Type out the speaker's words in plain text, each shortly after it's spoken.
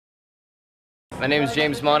My name is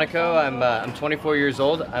James Monaco. I'm 24 years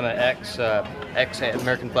old. I'm an ex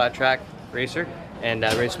American flat track racer, and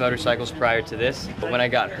I raced motorcycles prior to this. But when I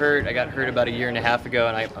got hurt about a year and a half ago,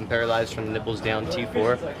 and I'm paralyzed from the nipples down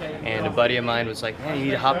T4. And a buddy of mine was like, "Man, you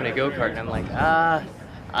need to hop in a go-kart." And I'm like,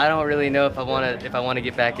 I don't really know if I want to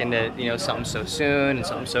get back into something so soon and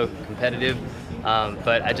something so competitive.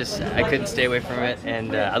 But I couldn't stay away from it,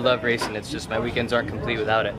 and I love racing. It's just my weekends aren't complete without it.